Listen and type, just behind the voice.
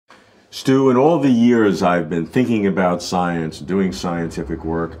Stu, in all the years I've been thinking about science, doing scientific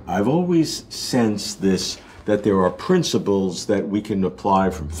work, I've always sensed this, that there are principles that we can apply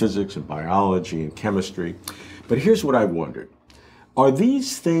from physics and biology and chemistry. But here's what I've wondered. Are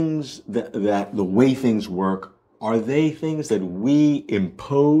these things that the way things work, are they things that we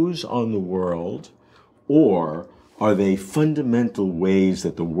impose on the world, or are they fundamental ways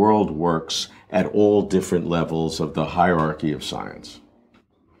that the world works at all different levels of the hierarchy of science?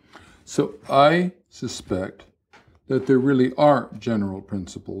 So I suspect that there really are general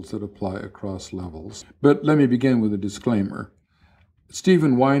principles that apply across levels. But let me begin with a disclaimer.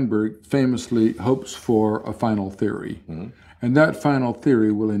 Steven Weinberg famously hopes for a final theory. Mm-hmm. And that final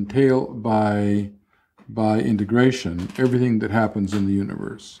theory will entail by integration everything that happens in the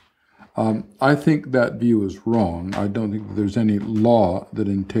universe. I think that view is wrong. I don't think that there's any law that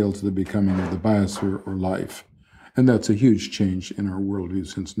entails the becoming of the biosphere or life. And that's a huge change in our worldview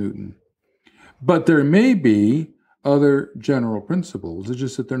since Newton. But there may be other general principles. It's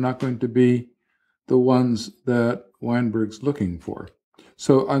just that they're not going to be the ones that Weinberg's looking for.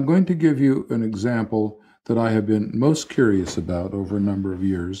 So I'm going to give you an example that I have been most curious about over a number of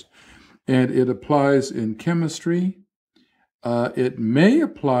years. And it applies in chemistry. It may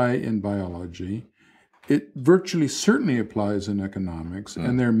apply in biology. It virtually certainly applies in economics.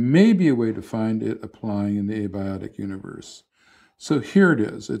 And there may be a way to find it applying in the abiotic universe. So here it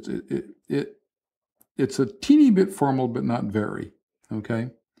is. It's a teeny bit formal, but not very, okay?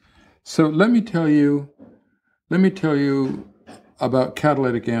 So let me tell you about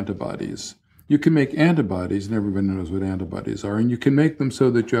catalytic antibodies. You can make antibodies, and everybody knows what antibodies are, and you can make them so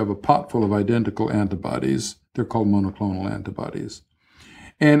that you have a pot full of identical antibodies. They're called monoclonal antibodies.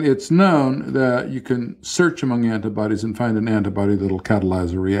 And it's known that you can search among antibodies and find an antibody that'll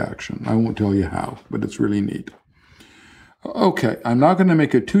catalyze a reaction. I won't tell you how, but it's really neat. Okay, I'm not going to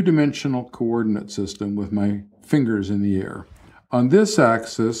make a two-dimensional coordinate system with my fingers in the air. On this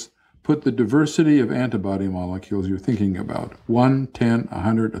axis, put the diversity of antibody molecules you're thinking about. 1, 10,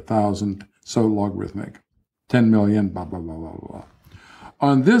 100, 1,000, so logarithmic. 10 million, blah, blah, blah, blah, blah.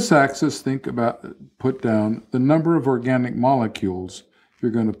 On this axis, put down the number of organic molecules you're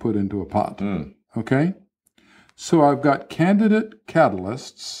going to put into a pot. Okay? So I've got candidate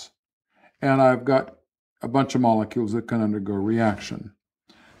catalysts, and I've got a bunch of molecules that can undergo reaction.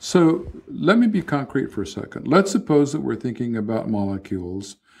 So let me be concrete for a second. Let's suppose that we're thinking about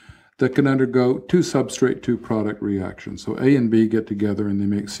molecules that can undergo two substrate, two product reactions. So A and B get together and they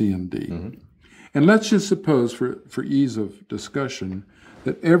make C and D. Mm-hmm. And let's just suppose, for ease of discussion,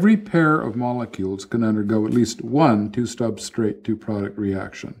 that every pair of molecules can undergo at least one two substrate, two product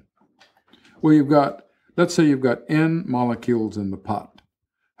reaction. Well, let's say you've got N molecules in the pot.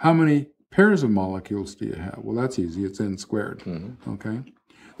 How many pairs of molecules do you have? Well, that's easy. It's N squared. Mm-hmm. Okay?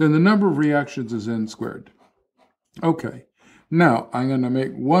 Then the number of reactions is N squared. Okay. Now, I'm going to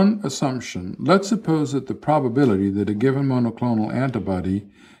make one assumption. Let's suppose that the probability that a given monoclonal antibody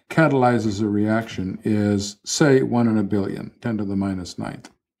catalyzes a reaction is, say, 1 in a billion, 10 to the minus 9th.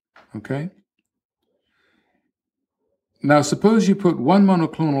 Okay? Now, suppose you put one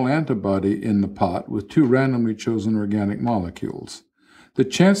monoclonal antibody in the pot with two randomly chosen organic molecules. The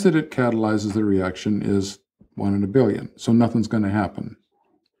chance that it catalyzes the reaction is 1 in a billion, so nothing's going to happen.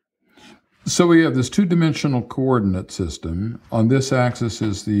 So we have this two-dimensional coordinate system. On this axis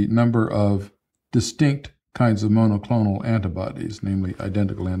is the number of distinct kinds of monoclonal antibodies, namely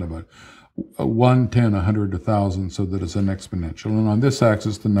identical antibodies. 1, 10, 100, 1,000, so that it's an exponential. And on this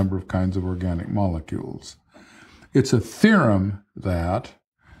axis, the number of kinds of organic molecules. It's a theorem that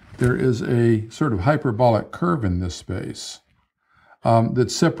there is a sort of hyperbolic curve in this space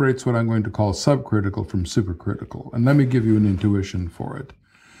that separates what I'm going to call subcritical from supercritical. And let me give you an intuition for it.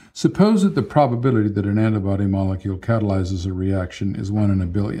 Suppose that the probability that an antibody molecule catalyzes a reaction is 1 in a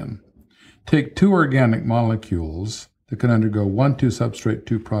billion. Take two organic molecules that can undergo one two substrate,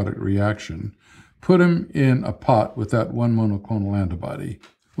 two product reaction, put them in a pot with that one monoclonal antibody.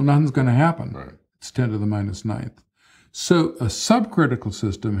 Well, nothing's going to happen. Right. It's 10 to the minus 9th. So a subcritical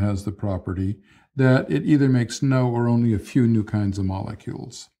system has the property that it either makes no or only a few new kinds of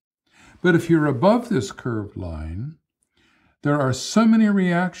molecules. But if you're above this curved line, there are so many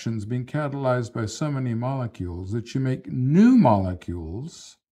reactions being catalyzed by so many molecules that you make new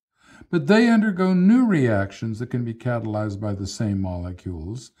molecules, but they undergo new reactions that can be catalyzed by the same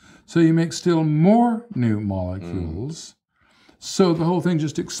molecules. So you make still more new molecules. So the whole thing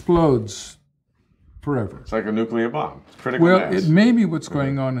just explodes forever. It's like a nuclear bomb. It's critical mass. It may be what's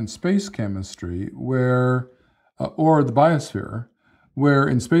going on in space chemistry, or the biosphere, where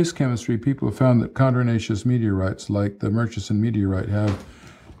in space chemistry people have found that carbonaceous meteorites like the Murchison meteorite have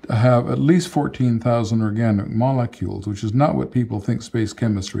have at least 14,000 organic molecules, which is not what people think space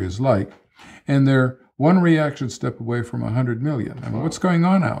chemistry is like. And they're one reaction step away from 100 million. I mean, what's going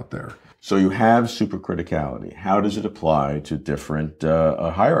on out there? So you have supercriticality. How does it apply to different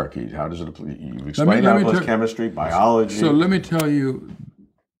hierarchies? How does it apply? You've explained outputs, chemistry, biology. So let me tell you,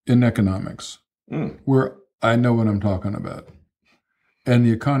 in economics, where I know what I'm talking about. And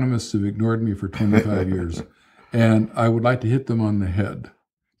the economists have ignored me for 25 years. And I would like to hit them on the head,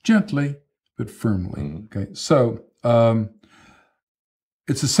 gently but firmly. Okay, so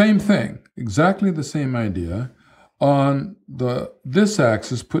it's the same thing, exactly the same idea. On this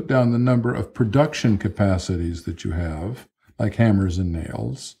axis, put down the number of production capacities that you have, like hammers and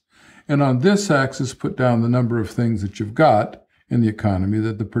nails. And on this axis, put down the number of things that you've got in the economy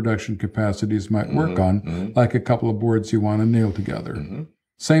that the production capacities might work on, like a couple of boards you want to nail together.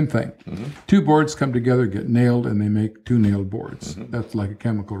 Same thing. Two boards come together, get nailed, and they make two nailed boards. That's like a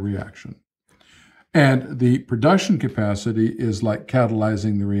chemical reaction. And the production capacity is like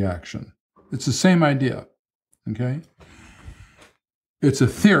catalyzing the reaction. It's the same idea, okay? It's a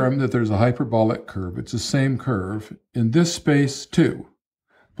theorem that there's a hyperbolic curve. It's the same curve in this space too.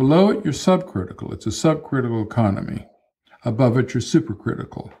 Below it, you're subcritical. It's a subcritical economy. Above it, you're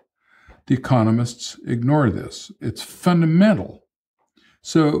supercritical. The economists ignore this. It's fundamental.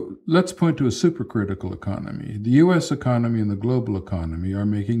 So let's point to a supercritical economy. The U.S. economy and the global economy are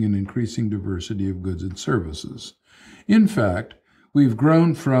making an increasing diversity of goods and services. In fact, we've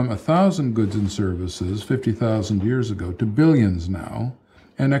grown from 1,000 goods and services 50,000 years ago to billions now,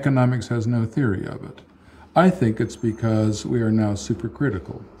 and economics has no theory of it. I think it's because we are now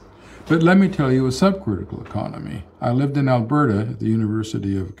supercritical. But let me tell you a subcritical economy. I lived in Alberta at the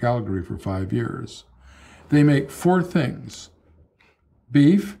University of Calgary for 5 years. They make four things: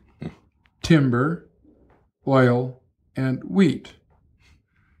 beef, timber, oil, and wheat.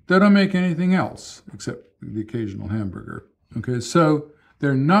 They don't make anything else except the occasional hamburger. Okay, so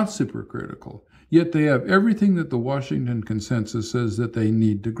they're not supercritical, yet they have everything that the Washington Consensus says that they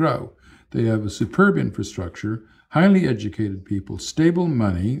need to grow. They have a superb infrastructure, highly educated people, stable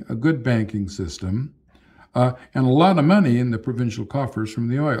money, a good banking system, and a lot of money in the provincial coffers from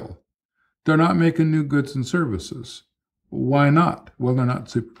the oil. They're not making new goods and services. Why not? Well, they're not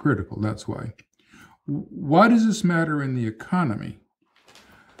supercritical, that's why. Why does this matter in the economy?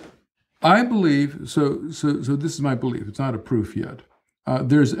 I believe, so this is my belief, it's not a proof yet.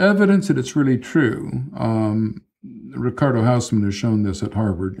 There's evidence that it's really true. Ricardo Hausmann has shown this at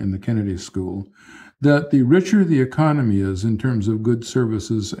Harvard in the Kennedy School, that the richer the economy is in terms of goods,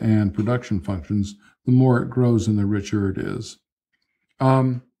 services, and production functions, the more it grows and the richer it is.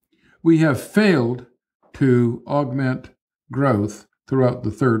 We have failed to augment growth throughout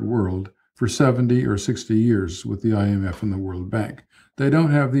the third world for 70 or 60 years with the IMF and the World Bank. They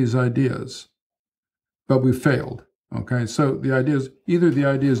don't have these ideas, but we failed. Okay, so the ideas, either the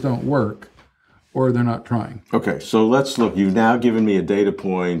ideas don't work or they're not trying. Okay, so let's look. You've now given me a data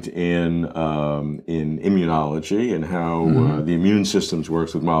point in immunology and how the immune systems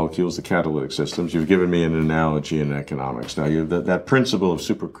works with molecules, the catalytic systems. You've given me an analogy in economics. Now, that principle of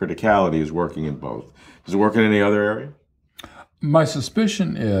supercriticality is working in both. Does it work in any other area? My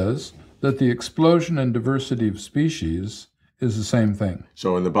suspicion is that the explosion and diversity of species is the same thing.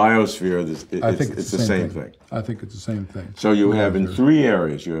 So in the biosphere, it's the same thing. I think it's the same thing. So you have in three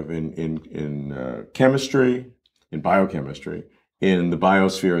areas. You have in chemistry, in biochemistry, in the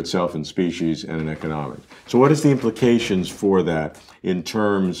biosphere itself, in species, and in economics. So what is the implications for that in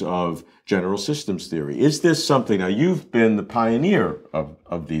terms of general systems theory? Is this something, now you've been the pioneer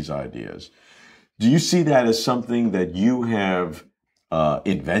of these ideas. Do you see that as something that you have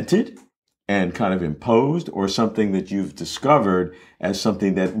invented and kind of imposed, or something that you've discovered as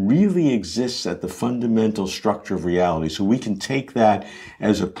something that really exists at the fundamental structure of reality? So we can take that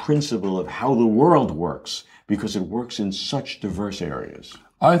as a principle of how the world works, because it works in such diverse areas.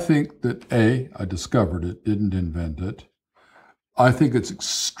 I think that I discovered it, didn't invent it. I think it's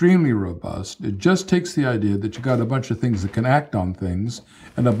extremely robust. It just takes the idea that you got a bunch of things that can act on things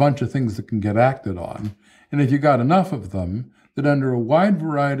and a bunch of things that can get acted on. And if you got enough of them, that under a wide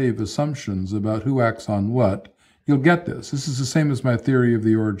variety of assumptions about who acts on what, you'll get this. This is the same as my theory of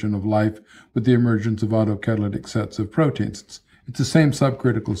the origin of life with the emergence of autocatalytic sets of proteins. It's the same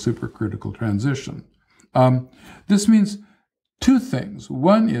subcritical, supercritical transition. This means two things.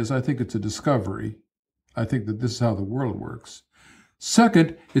 One is, I think it's a discovery. I think that this is how the world works.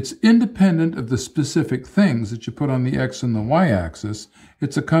 Second, it's independent of the specific things that you put on the X and the Y axis.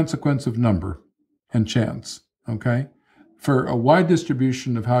 It's a consequence of number and chance, okay? For a wide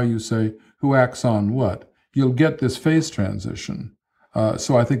distribution of how you say who acts on what, you'll get this phase transition.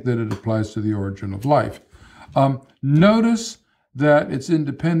 So I think that it applies to the origin of life. Notice that it's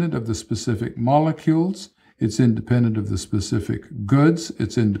independent of the specific molecules, it's independent of the specific goods,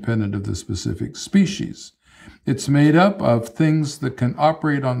 it's independent of the specific species. It's made up of things that can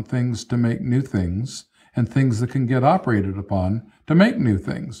operate on things to make new things, and things that can get operated upon to make new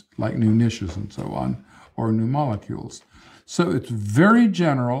things, like new niches and so on, or new molecules. So it's very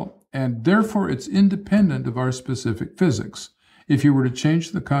general, and therefore it's independent of our specific physics. If you were to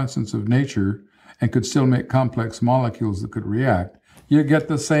change the constants of nature and could still make complex molecules that could react, you get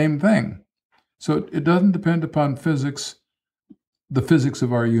the same thing. So it doesn't depend upon physics, the physics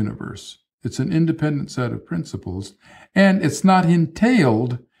of our universe. It's an independent set of principles, and it's not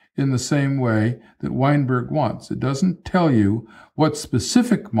entailed in the same way that Weinberg wants. It doesn't tell you what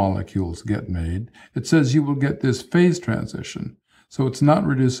specific molecules get made. It says you will get this phase transition. So it's not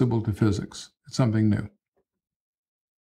reducible to physics. It's something new.